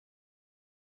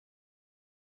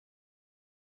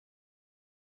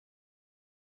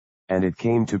And it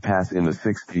came to pass in the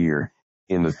 6th year,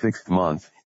 in the 6th month,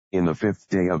 in the 5th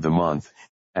day of the month,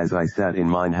 as I sat in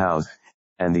mine house,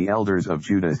 and the elders of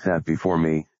Judah sat before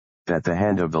me, that the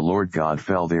hand of the Lord God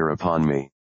fell there upon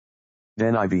me.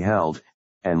 Then I beheld,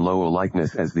 and lo, a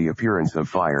likeness as the appearance of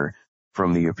fire,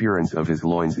 from the appearance of his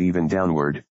loins even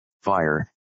downward,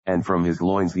 fire, and from his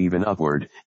loins even upward,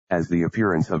 as the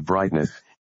appearance of brightness,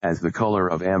 as the color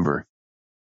of amber.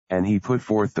 And he put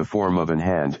forth the form of an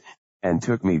hand, and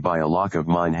took me by a lock of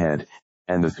mine head,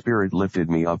 and the Spirit lifted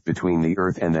me up between the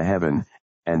earth and the heaven,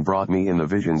 and brought me in the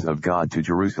visions of God to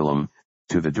Jerusalem,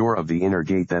 to the door of the inner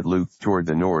gate that looked toward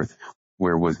the north,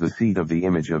 where was the seat of the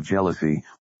image of jealousy,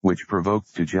 which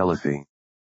provoked to jealousy.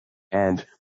 And,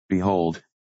 behold,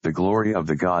 the glory of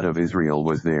the God of Israel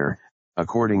was there,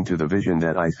 according to the vision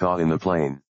that I saw in the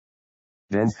plain.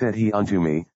 Then said he unto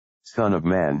me, Son of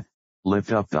man,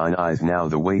 lift up thine eyes now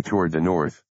the way toward the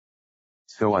north.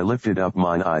 So I lifted up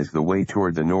mine eyes the way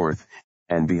toward the north,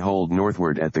 and behold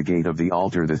northward at the gate of the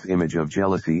altar this image of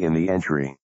jealousy in the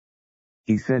entry.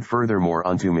 He said furthermore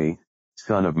unto me,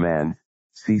 Son of man,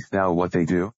 seest thou what they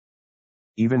do?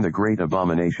 Even the great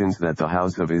abominations that the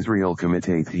house of Israel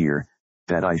committeth here,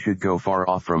 that I should go far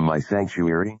off from my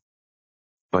sanctuary?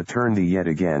 But turn thee yet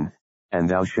again, and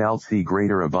thou shalt see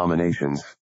greater abominations.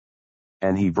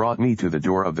 And he brought me to the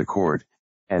door of the court,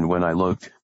 and when I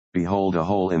looked, behold a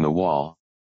hole in the wall.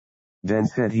 Then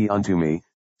said he unto me,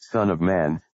 Son of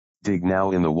man, dig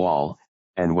now in the wall,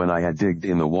 and when I had digged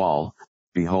in the wall,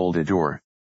 behold a door.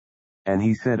 And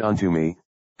he said unto me,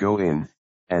 Go in,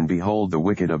 and behold the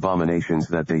wicked abominations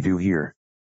that they do here.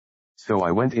 So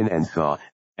I went in and saw,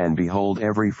 and behold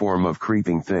every form of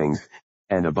creeping things,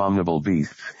 and abominable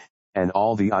beasts, and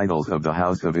all the idols of the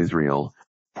house of Israel,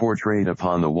 portrayed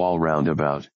upon the wall round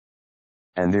about.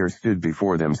 And there stood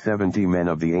before them 70 men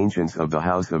of the ancients of the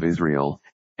house of Israel,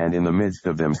 and in the midst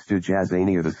of them stood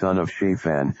Jaazaniah the son of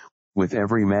Shaphan, with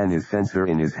every man his censer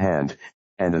in his hand,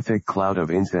 and a thick cloud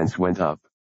of incense went up.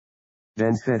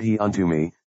 Then said he unto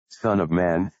me, Son of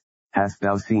man, hast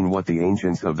thou seen what the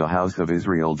ancients of the house of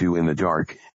Israel do in the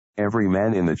dark, every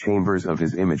man in the chambers of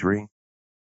his imagery?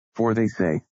 For they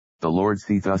say, The Lord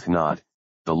seeth us not,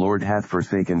 the Lord hath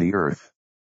forsaken the earth.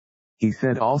 He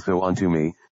said also unto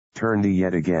me, Turn thee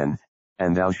yet again,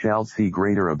 and thou shalt see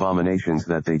greater abominations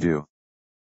that they do.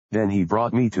 Then he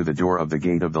brought me to the door of the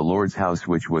gate of the Lord's house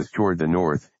which was toward the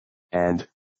north, and,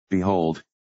 behold,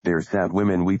 there sat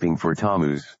women weeping for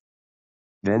Tammuz.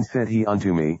 Then said he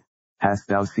unto me, Hast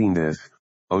thou seen this,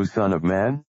 O son of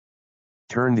man?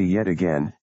 Turn thee yet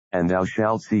again, and thou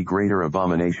shalt see greater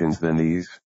abominations than these.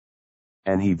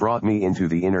 And he brought me into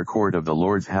the inner court of the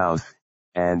Lord's house,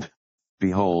 and,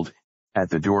 behold, at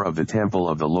the door of the temple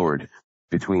of the Lord,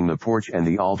 between the porch and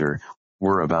the altar,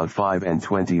 were about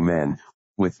 25 men,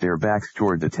 with their backs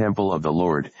toward the temple of the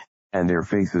Lord, and their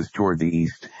faces toward the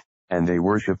east, and they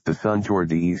worshipped the sun toward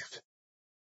the east.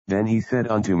 Then he said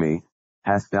unto me,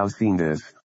 Hast thou seen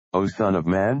this, O son of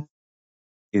man?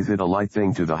 Is it a light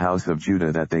thing to the house of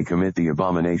Judah that they commit the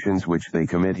abominations which they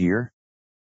commit here?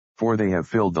 For they have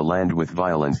filled the land with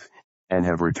violence, and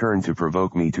have returned to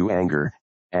provoke me to anger,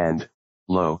 and,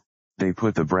 lo, they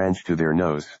put the branch to their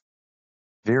nose.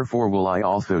 Therefore will I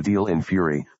also deal in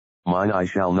fury, mine I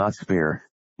shall not spare,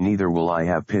 neither will I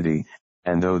have pity,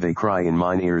 and though they cry in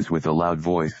mine ears with a loud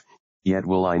voice, yet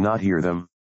will I not hear them.